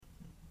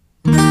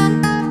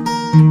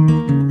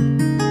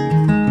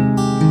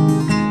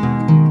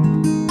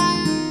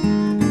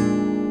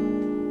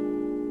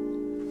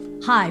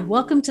Hi,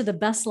 welcome to the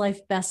Best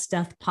Life, Best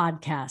Death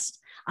podcast.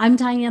 I'm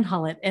Diane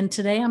Hullett, and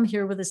today I'm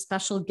here with a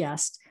special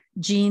guest,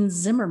 Jean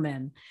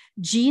Zimmerman.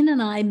 Jean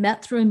and I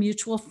met through a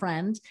mutual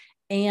friend,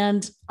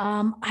 and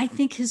I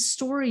think his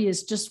story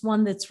is just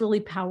one that's really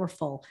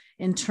powerful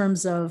in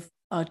terms of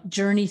a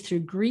journey through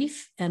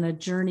grief and a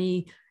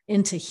journey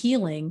into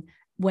healing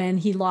when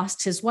he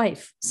lost his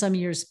wife some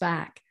years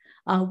back.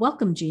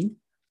 Welcome, Jean.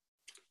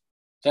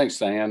 Thanks,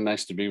 Diane.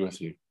 Nice to be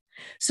with you.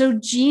 So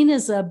Jean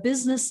is a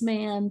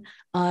businessman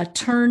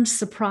turned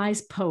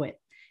surprise poet.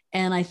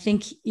 And I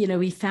think,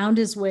 he found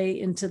his way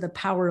into the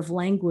power of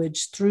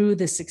language through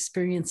this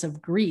experience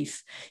of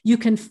grief. You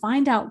can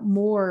find out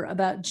more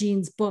about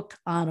Jean's book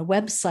on a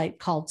website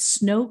called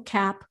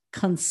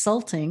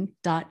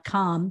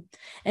snowcapconsulting.com.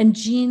 And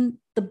Jean,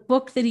 the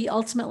book that he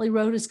ultimately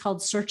wrote is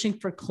called Searching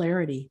for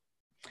Clarity.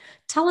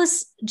 Tell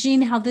us,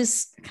 Jean, how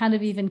this kind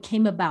of even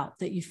came about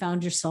that you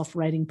found yourself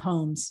writing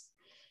poems.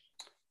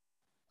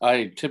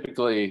 I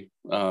typically,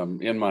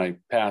 in my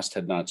past,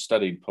 had not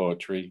studied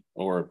poetry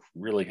or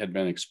really had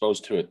been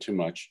exposed to it too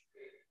much.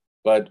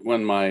 But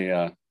when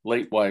my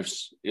late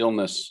wife's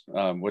illness,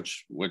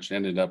 which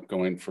ended up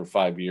going for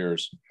 5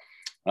 years,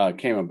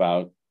 came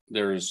about,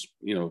 I was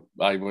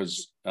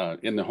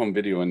in the home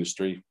video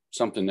industry,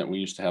 something that we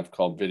used to have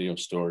called video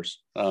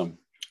stores,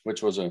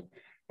 which was a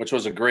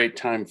great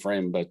time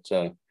frame. But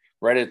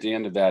right at the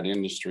end of that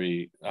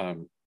industry,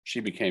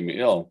 she became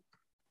ill,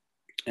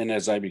 and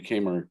as I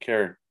became her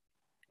caregiver,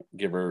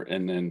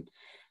 and then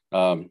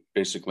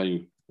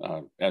basically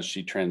as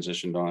she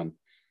transitioned on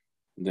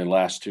the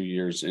last 2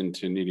 years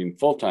into needing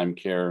full-time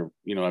care,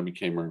 I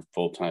became her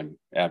full-time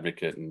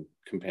advocate and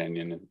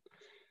companion.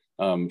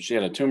 And she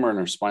had a tumor in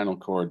her spinal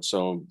cord,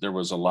 so there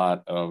was a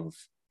lot of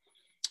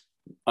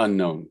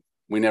unknown.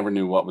 We never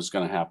knew what was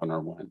going to happen or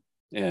when.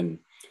 And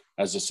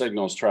as the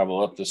signals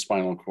travel up the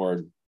spinal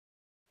cord,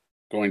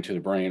 going to the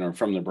brain, or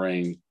from the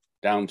brain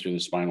down through the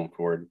spinal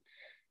cord,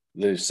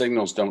 the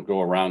signals don't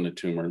go around the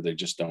tumor, they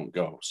just don't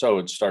go. So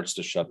it starts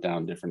to shut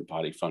down different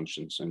body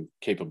functions and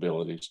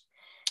capabilities.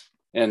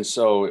 And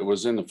so it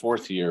was in the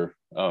 4th year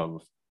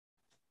of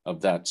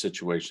that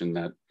situation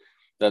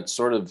that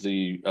sort of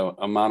the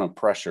amount of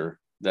pressure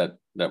that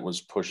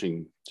was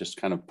just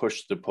kind of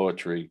pushed the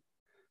poetry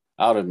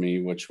out of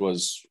me, which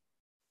was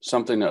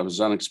something that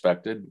was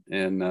unexpected,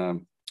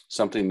 and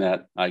something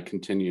that I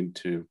continued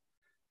to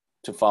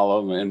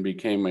follow, and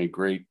became a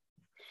great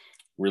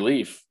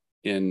relief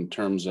in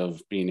terms of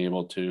being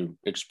able to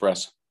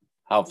express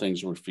how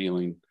things were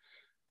feeling,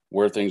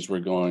 where things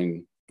were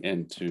going,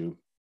 and to,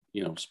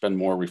 spend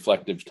more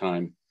reflective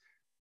time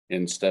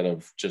instead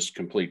of just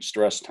complete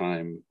stress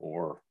time,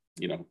 or,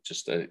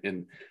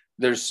 and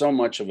there's so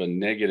much of a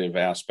negative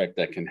aspect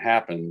that can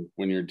happen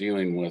when you're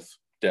dealing with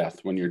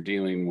death, when you're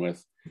dealing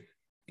with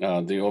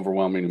the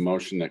overwhelming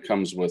emotion that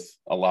comes with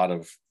a lot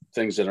of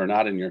things that are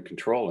not in your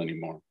control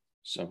anymore.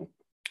 So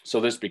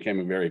this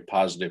became a very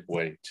positive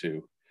way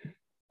to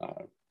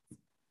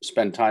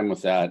spend time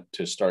with that,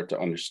 to start to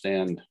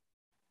understand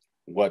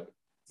what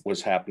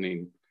was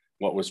happening,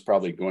 what was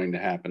probably going to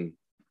happen,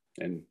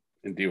 and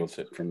deal with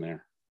it from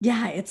there.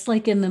 Yeah, it's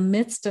like in the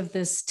midst of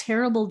this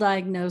terrible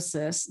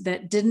diagnosis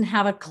that didn't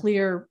have a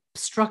clear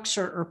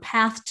structure or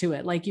path to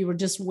it, like you were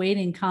just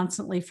waiting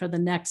constantly for the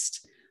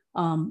next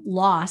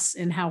loss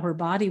in how her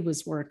body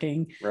was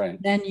working. Right.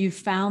 Then you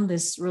found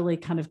this really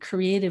kind of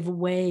creative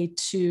way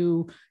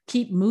to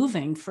keep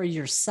moving for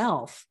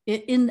yourself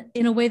in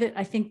a way that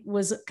I think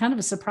was kind of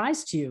a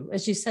surprise to you.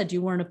 As you said,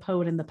 you weren't a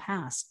poet in the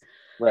past.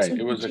 Right. So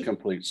it was a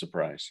complete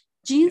surprise.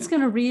 Jean's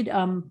going to read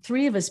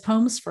 3 of his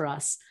poems for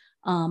us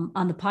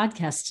on the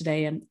podcast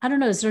today. And I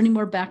don't know, is there any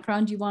more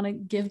background you want to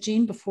give,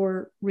 Jean,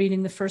 before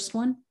reading the first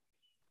one?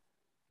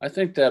 I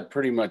think that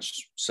pretty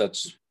much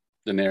sets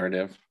the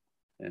narrative.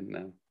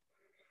 And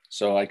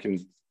so I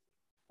can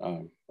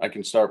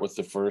start with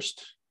the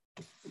first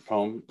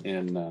poem,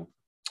 and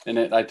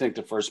I think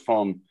the first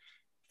poem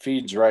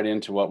feeds right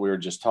into what we were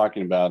just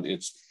talking about.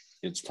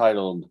 It's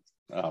titled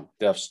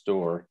 "Death's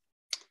Door,"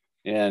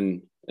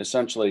 and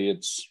essentially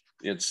it's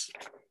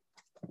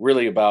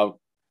really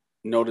about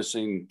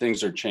noticing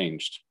things are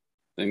changed,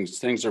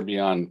 things are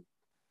beyond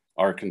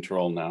our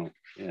control now.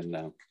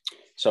 And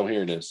so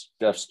here it is: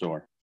 Death's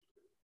Door.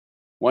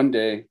 One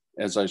day,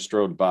 as I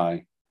strode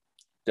by,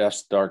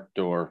 death's dark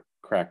door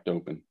cracked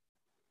open.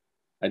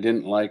 I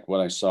didn't like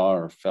what I saw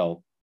or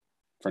felt,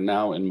 for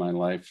now in my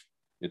life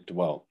it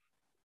dwelt.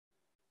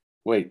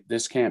 Wait,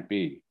 this can't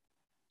be.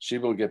 She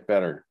will get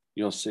better,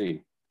 you'll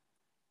see.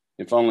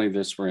 If only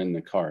this were in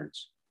the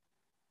cards.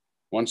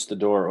 Once the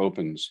door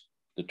opens,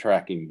 the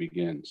tracking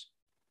begins.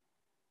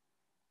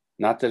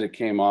 Not that it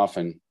came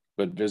often,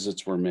 but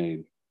visits were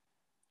made.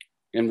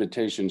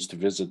 Invitations to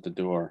visit the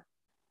door.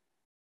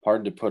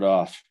 Hard to put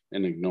off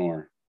and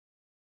ignore.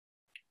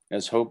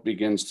 As hope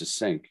begins to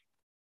sink,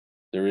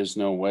 there is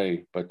no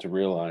way but to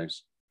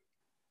realize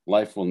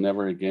life will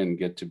never again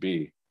get to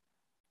be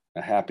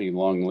a happy,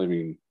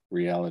 long-living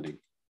reality.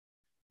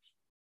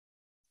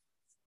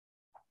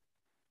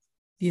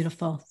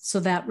 Beautiful. So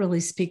that really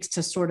speaks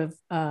to sort of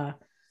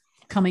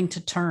coming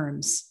to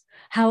terms.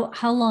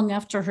 How long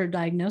after her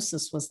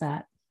diagnosis was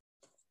that?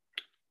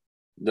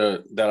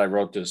 That I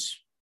wrote this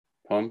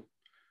poem.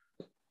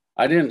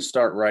 I didn't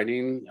start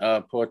writing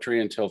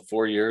poetry until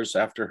 4 years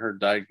after her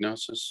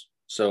diagnosis.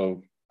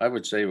 So I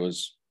would say it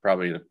was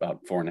probably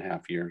about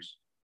 4.5 years.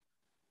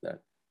 That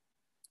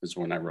is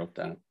when I wrote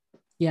that.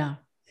 Yeah.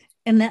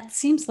 And that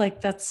seems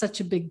like that's such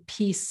a big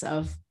piece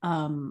of,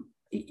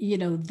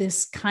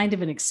 this kind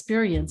of an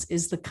experience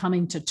is the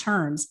coming to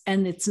terms.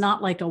 And it's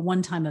not like a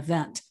one-time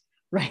event,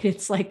 right?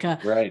 It's like a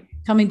right.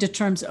 coming to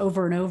terms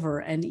over and over,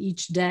 and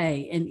each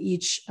day and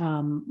each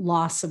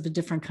loss of a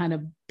different kind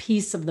of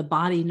piece of the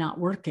body not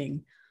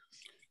working.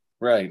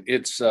 Right.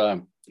 It's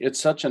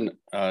such an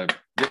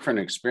different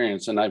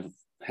experience. And I've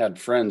had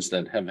friends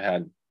that have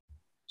had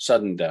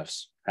sudden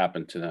deaths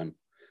happen to them.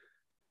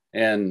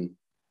 And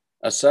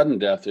a sudden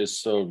death is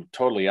so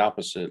totally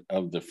opposite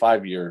of the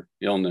 5-year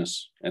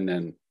illness and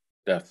then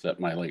death that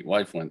my late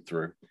wife went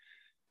through.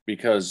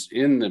 Because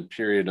in the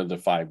period of the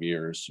 5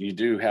 years, you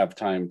do have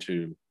time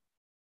to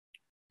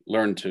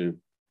learn to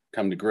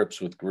come to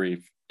grips with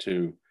grief,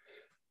 to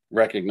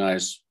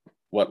recognize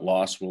what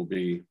loss will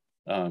be.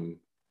 And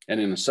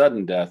in a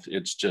sudden death,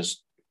 it's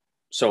just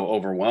so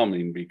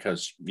overwhelming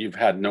because you've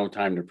had no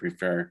time to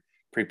prepare.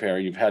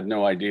 You've had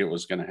no idea it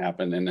was going to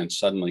happen. And then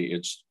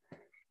suddenly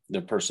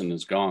the person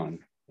is gone.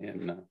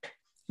 And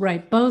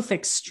right. Both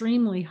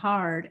extremely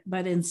hard,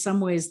 but in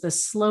some ways the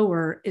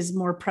slower is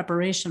more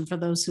preparation for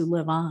those who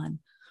live on,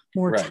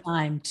 more right.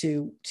 time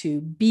to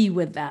be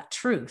with that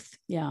truth.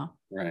 Yeah.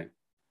 Right.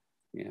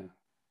 Yeah.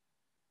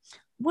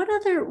 What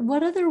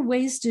other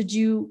ways did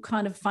you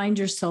kind of find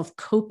yourself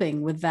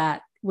coping with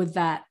that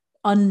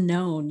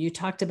unknown? You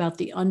talked about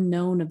the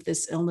unknown of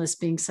this illness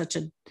being such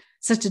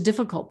a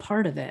difficult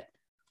part of it.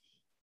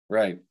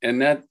 Right.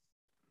 And that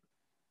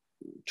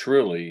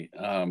truly,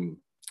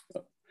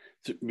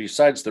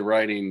 besides the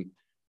writing,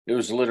 it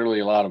was literally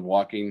a lot of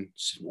walking,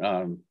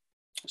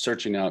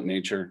 searching out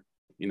nature.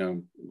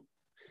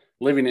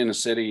 Living in a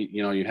city,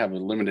 you have a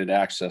limited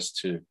access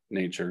to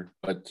nature,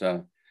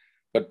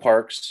 but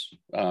parks,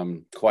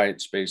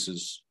 quiet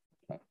spaces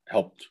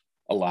helped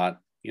a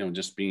lot.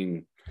 Just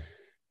being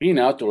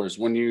outdoors.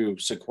 When you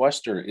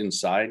sequester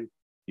inside,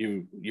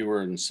 you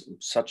were in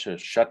such a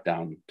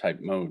shutdown type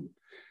mode,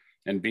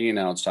 and being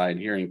outside,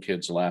 hearing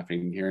kids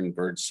laughing, hearing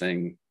birds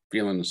sing,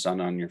 feeling the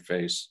sun on your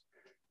face,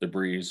 the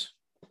breeze,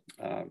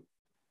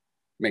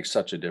 makes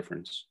such a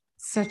difference.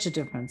 Such a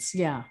difference.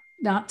 Yeah.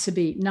 Not to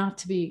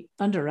be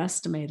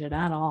underestimated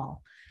at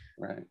all.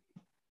 Right.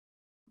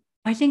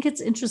 I think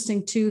it's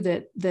interesting too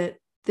that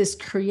this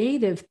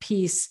creative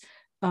piece,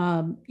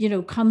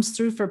 comes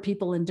through for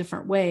people in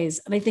different ways.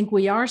 And I think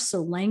we are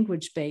so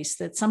language based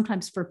that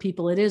sometimes for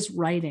people it is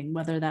writing,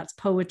 whether that's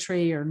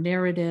poetry or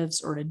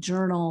narratives or a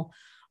journal.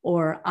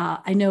 Or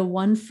I know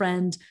one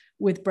friend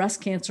with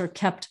breast cancer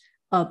kept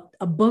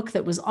a book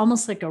that was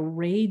almost like a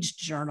rage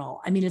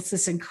journal. I mean, it's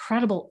this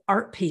incredible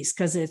art piece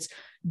because it's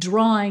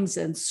drawings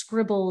and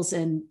scribbles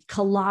and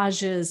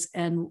collages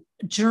and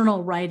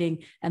journal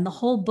writing. And the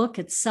whole book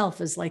itself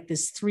is like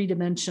this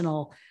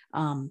 3-dimensional,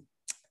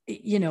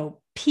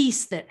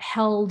 piece that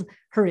held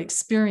her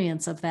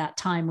experience of that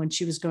time when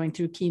she was going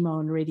through chemo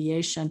and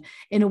radiation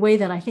in a way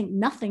that I think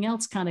nothing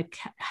else kind of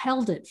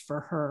held it for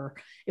her.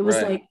 It was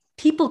like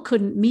people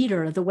couldn't meet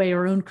her the way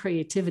her own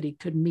creativity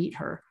could meet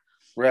her.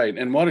 Right.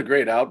 And what a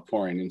great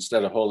outpouring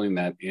instead of holding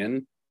that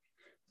in.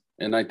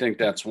 And I think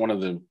that's one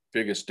of the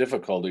biggest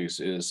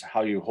difficulties is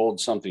how you hold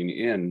something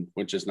in,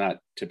 which is not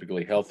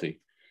typically healthy,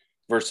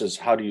 versus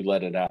how do you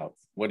let it out?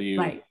 What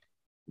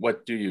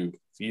do you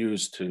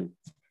use to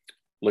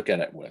look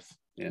at it with?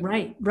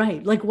 Right.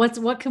 Like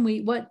what can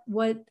we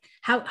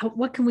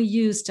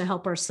use to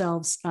help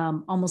ourselves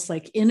almost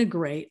like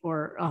integrate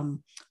or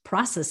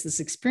process this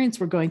experience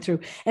we're going through?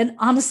 And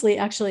honestly,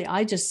 actually,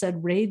 I just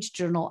said rage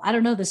journal. I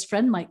don't know, this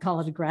friend might call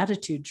it a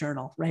gratitude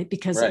journal, right?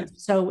 Because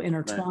it's so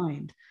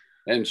intertwined.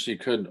 Right. And she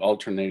could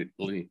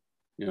alternately,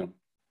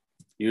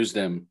 use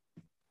them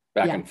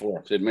back and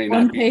forth. It may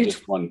not be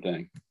just one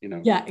thing,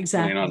 Yeah,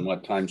 exactly. Depending on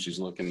what time she's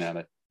looking at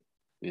it.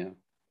 Yeah.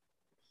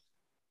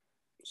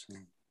 So.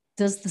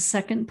 Does the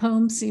second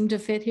poem seem to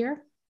fit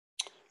here?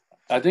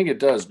 I think it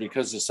does,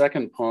 because the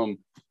second poem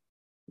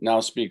now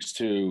speaks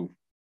to,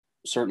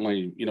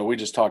 certainly, we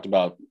just talked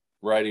about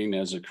writing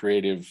as a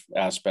creative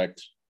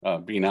aspect,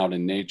 being out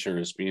in nature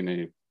as being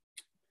a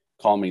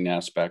calming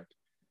aspect.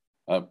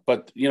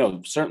 But,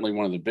 certainly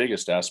one of the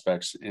biggest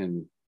aspects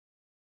in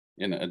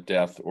a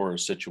death or a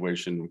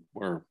situation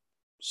where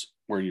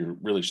you're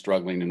really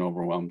struggling and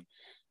overwhelmed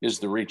is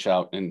the reach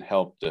out and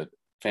help that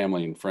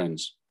family and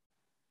friends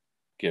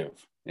give.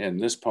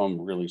 And this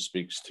poem really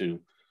speaks to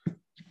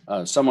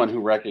someone who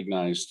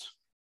recognized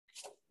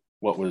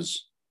what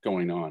was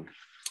going on.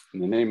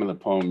 And the name of the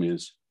poem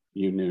is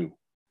You Knew.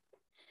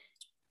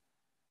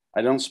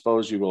 I don't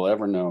suppose you will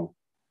ever know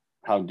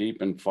how deep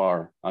and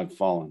far I've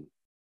fallen.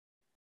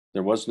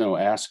 There was no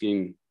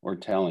asking or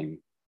telling,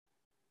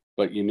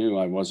 but you knew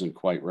I wasn't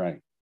quite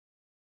right.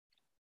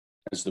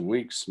 As the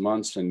weeks,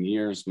 months, and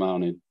years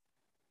mounted,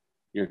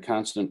 your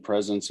constant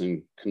presence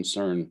and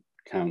concern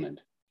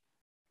counted.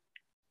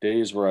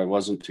 Days where I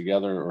wasn't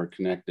together or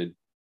connected,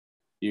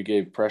 you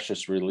gave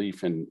precious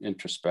relief and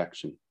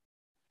introspection.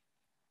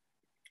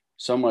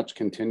 So much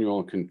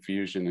continual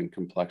confusion and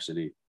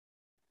complexity.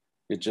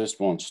 It just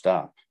won't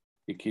stop.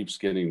 It keeps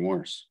getting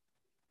worse.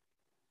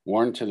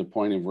 Worn to the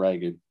point of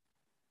ragged,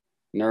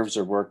 nerves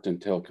are worked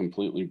until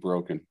completely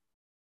broken.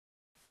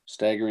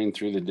 Staggering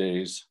through the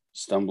days,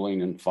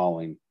 stumbling and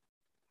falling.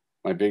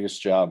 My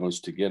biggest job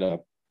was to get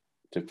up,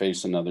 to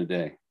face another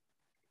day.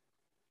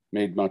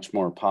 Made much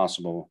more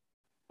possible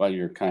by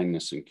your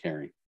kindness and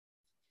caring.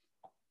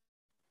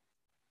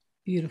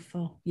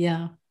 Beautiful.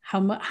 Yeah.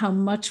 How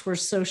much we're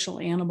social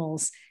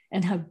animals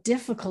and how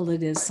difficult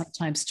it is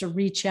sometimes to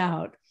reach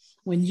out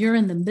when you're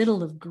in the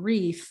middle of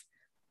grief.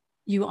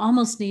 You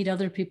almost need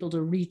other people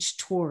to reach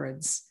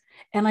towards.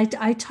 And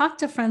I talk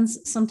to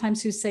friends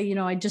sometimes who say,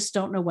 I just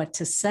don't know what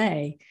to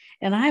say.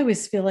 And I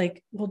always feel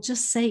like, well,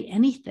 just say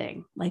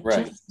anything. Like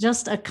right.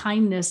 just a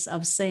kindness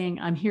of saying,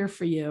 I'm here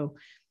for you,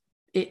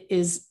 it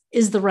is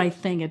the right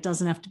thing. It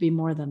doesn't have to be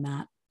more than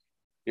that.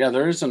 Yeah,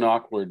 there is an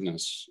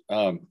awkwardness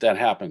that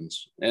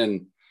happens.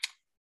 And,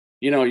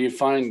 you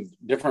find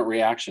different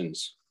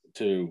reactions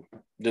to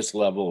this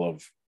level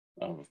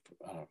of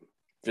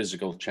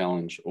physical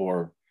challenge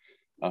or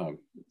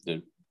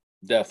the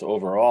death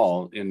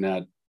overall, in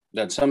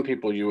that some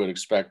people you would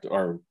expect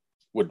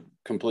would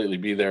completely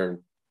be there,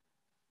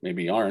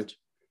 maybe aren't.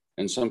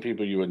 And some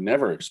people you would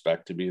never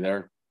expect to be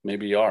there,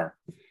 maybe are.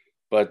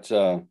 But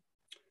the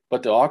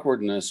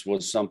awkwardness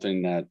was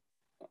something that,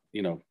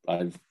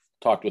 I've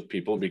talked with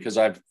people because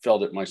I've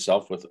felt it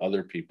myself with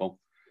other people,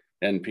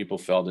 and people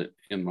felt it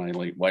in my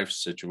late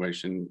wife's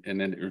situation.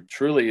 And it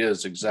truly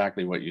is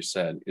exactly what you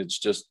said. It's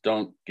just,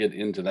 don't get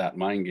into that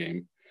mind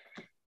game.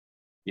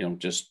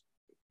 Just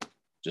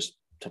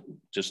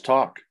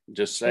talk,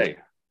 just say,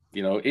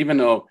 even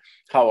though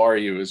how are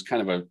you is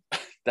kind of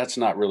that's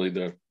not really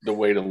the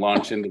way to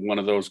launch into one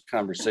of those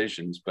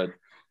conversations, but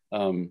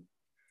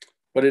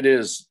it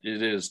is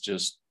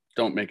just,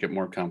 don't make it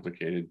more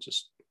complicated.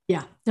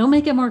 Don't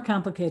make it more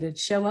complicated.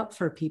 Show up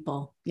for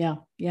people. Yeah.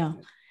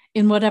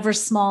 In whatever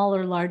small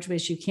or large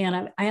ways you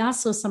can. I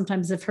also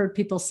sometimes have heard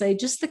people say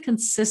just the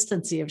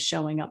consistency of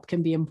showing up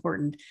can be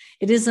important.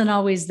 It isn't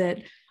always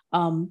that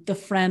the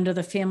friend or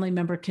the family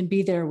member can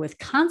be there with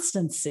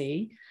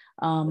constancy,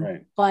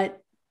 right.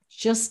 But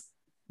just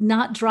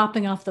not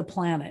dropping off the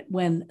planet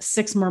when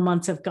 6 more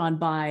months have gone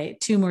by,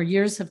 2 more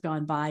years have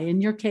gone by. In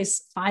your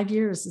case, 5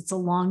 years, it's a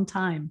long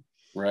time.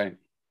 Right.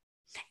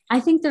 I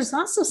think there's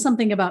also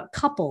something about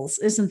couples,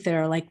 isn't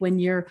there? Like when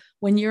you're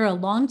a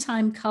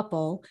longtime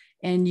couple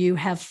and you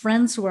have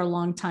friends who are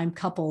longtime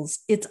couples,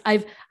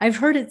 I've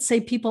heard it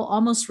say people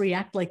almost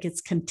react like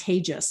it's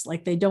contagious,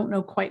 like they don't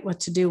know quite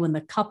what to do when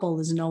the couple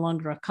is no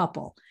longer a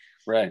couple.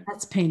 Right.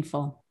 That's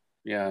painful.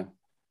 Yeah.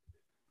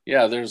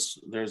 There's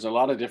a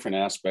lot of different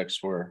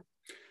aspects where,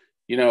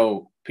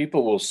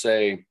 people will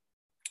say,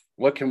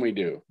 what can we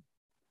do?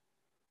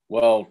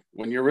 Well,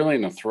 when you're really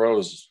in the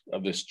throes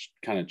of this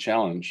kind of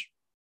challenge,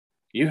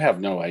 you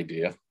have no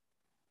idea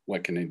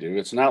what can they do.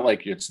 It's not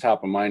like it's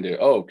top of mind to,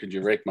 oh, could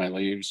you rake my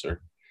leaves?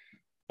 Or,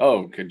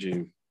 oh, could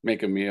you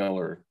make a meal?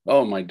 Or,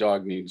 oh, my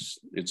dog needs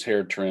its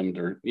hair trimmed,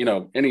 or,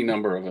 any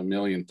number of a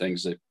million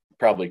things that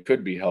probably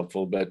could be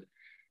helpful, but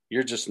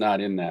you're just not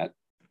in that.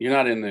 You're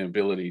not in the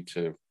ability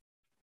to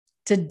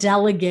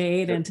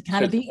delegate and to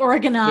kind of be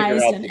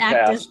organized and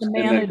act as the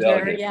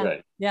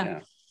manager. Yeah.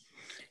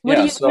 What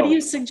do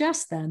you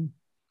suggest then?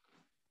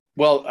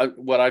 Well,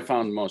 what I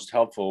found most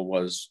helpful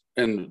was,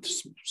 and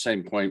the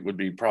same point would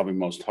be probably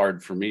most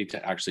hard for me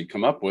to actually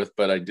come up with,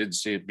 but I did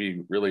see it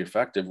be really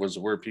effective, was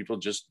where people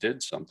just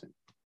did something.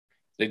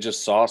 They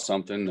just saw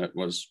something that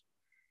was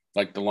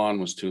like the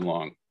lawn was too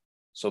long,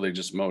 so they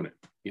just mowed it,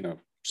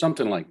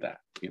 something like that,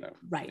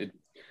 Right.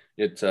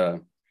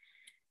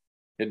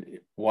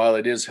 While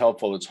it is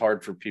helpful, it's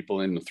hard for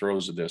people in the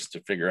throes of this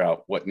to figure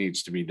out what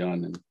needs to be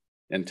done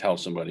and tell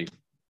somebody,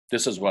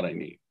 this is what I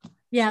need.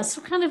 Yeah.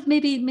 So kind of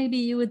maybe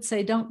you would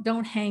say,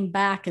 don't hang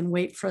back and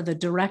wait for the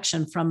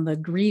direction from the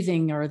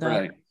grieving or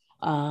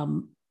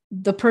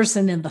the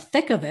person in the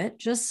thick of it.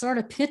 Just sort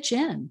of pitch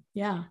in.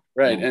 Yeah.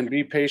 Right. Yeah. And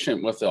be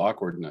patient with the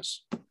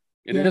awkwardness.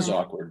 It is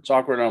awkward. It's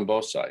awkward on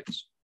both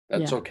sides.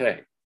 That's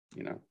okay.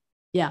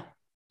 Yeah.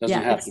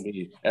 Doesn't have to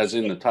be, as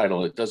in the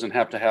title, it doesn't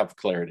have to have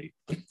clarity.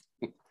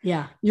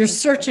 Yeah. You're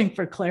searching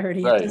for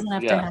clarity. Right. It doesn't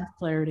have to have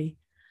clarity.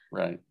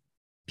 Right.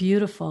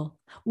 Beautiful.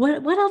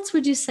 What else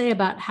would you say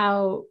about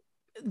how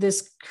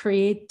this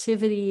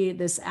creativity,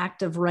 this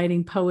act of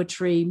writing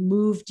poetry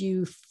moved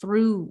you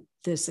through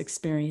this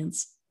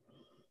experience?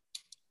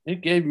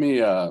 It gave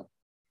me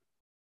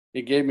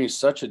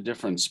such a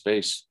different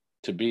space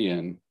to be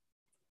in,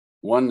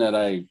 one that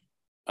I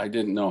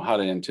didn't know how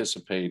to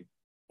anticipate,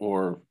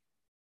 or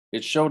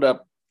it showed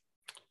up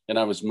and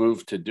I was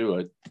moved to do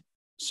it.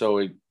 So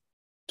it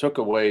took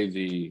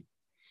away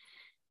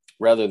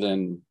rather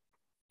than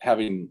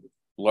having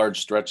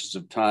large stretches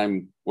of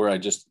time where I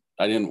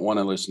didn't want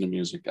to listen to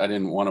music. I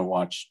didn't want to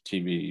watch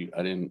TV.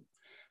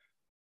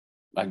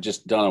 I've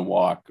just done a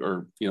walk,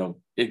 or,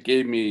 it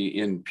gave me,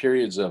 in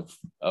periods of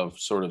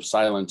sort of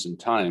silence and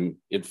time,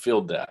 it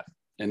filled that.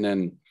 And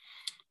then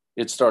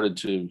it started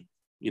to,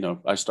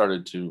 I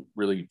started to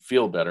really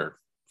feel better,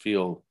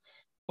 feel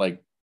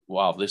like,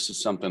 wow, this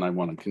is something I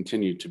want to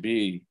continue to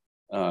be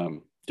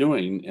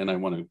doing, and I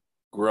want to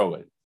grow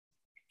it.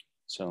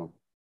 So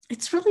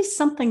it's really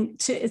something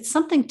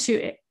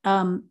to,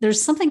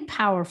 there's something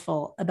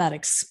powerful about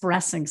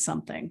expressing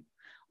something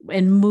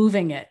and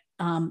moving it.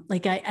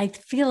 Like I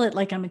feel it,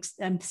 like I'm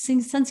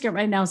sensing it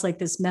right now. It's like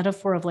this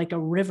metaphor of like a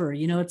river,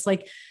 it's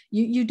like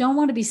you don't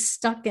want to be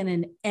stuck in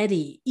an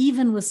eddy,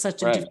 even with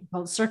such a right.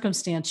 difficult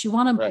circumstance. You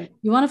want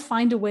to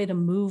find a way to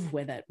move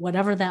with it,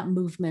 whatever that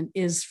movement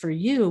is for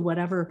you,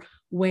 whatever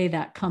way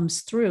that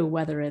comes through,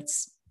 whether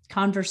it's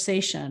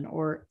conversation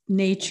or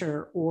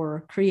nature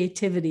or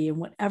creativity, and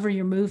whatever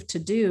you're moved to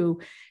do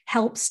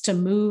helps to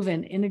move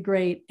and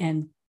integrate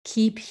and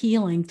keep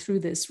healing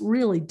through this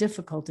really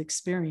difficult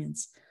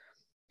experience.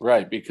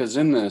 Right. Because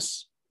in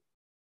this,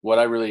 what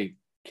I really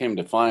came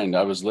to find,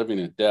 I was living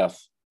a death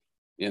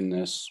in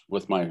this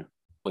with my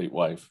late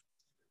wife.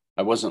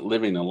 I wasn't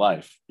living a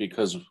life,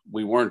 because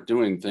we weren't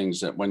doing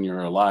things that when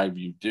you're alive,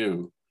 you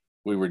do.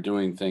 We were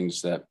doing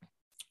things that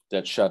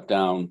shut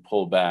down,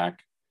 pull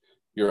back.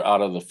 You're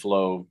out of the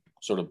flow,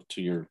 sort of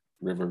to your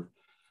river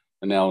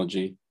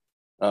analogy.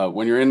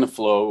 When you're in the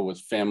flow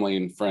with family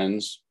and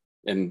friends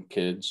and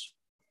kids,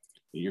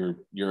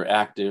 you're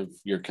active,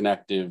 you're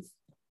connective.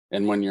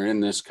 And when you're in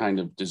this kind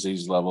of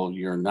disease level,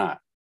 you're not.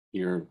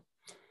 You're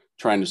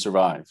trying to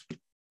survive.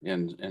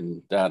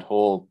 And that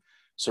whole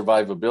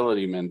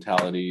survivability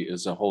mentality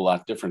is a whole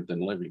lot different than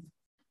living.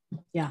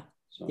 Yeah.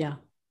 So. Yeah.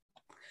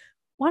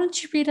 Why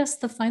don't you read us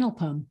the final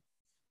poem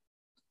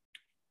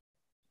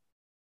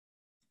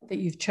that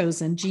you've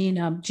chosen? Gene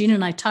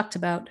and I talked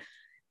about,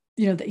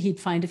 that he'd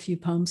find a few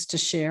poems to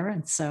share.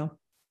 And so.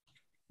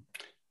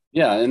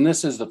 Yeah. And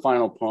this is the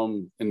final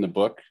poem in the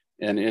book.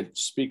 And it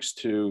speaks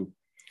to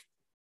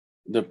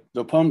the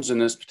poems in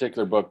this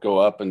particular book go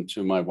up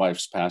into my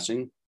wife's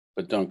passing,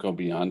 but don't go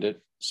beyond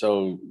it.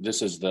 So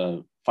this is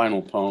the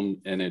final poem,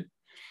 and it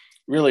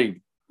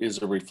really is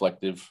a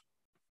reflective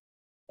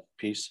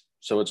piece.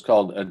 So it's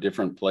called A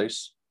Different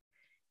Place.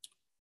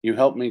 You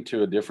helped me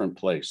to a different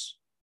place,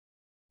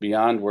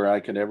 beyond where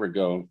I could ever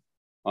go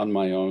on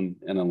my own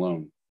and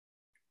alone.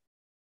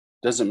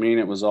 Doesn't mean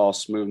it was all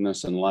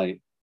smoothness and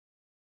light.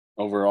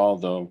 Overall,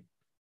 though,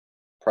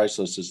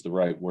 priceless is the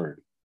right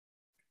word.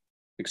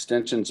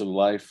 Extensions of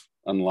life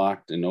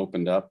unlocked and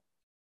opened up,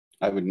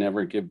 I would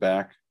never give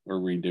back or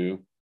redo.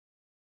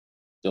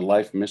 The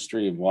life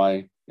mystery of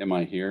why am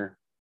I here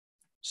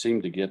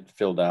seemed to get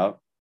filled out.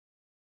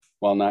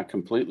 While not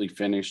completely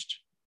finished,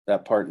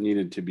 that part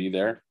needed to be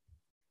there.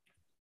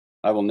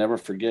 I will never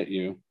forget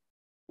you,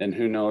 and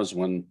who knows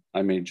when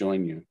I may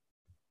join you.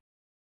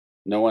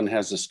 No one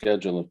has a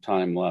schedule of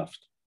time left,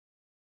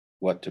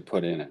 what to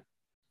put in it.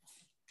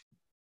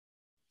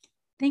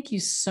 Thank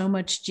you so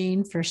much,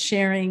 Gene, for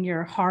sharing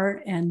your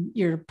heart and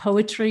your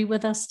poetry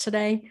with us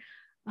today.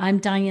 I'm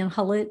Diane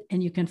Hullett,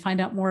 and you can find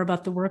out more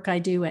about the work I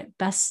do at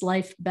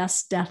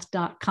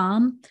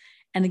bestlifebestdeath.com.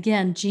 And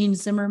again, Gene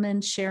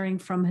Zimmerman sharing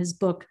from his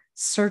book,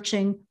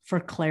 Searching for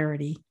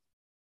Clarity.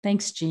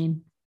 Thanks,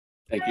 Gene.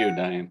 Thank you,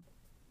 Diane.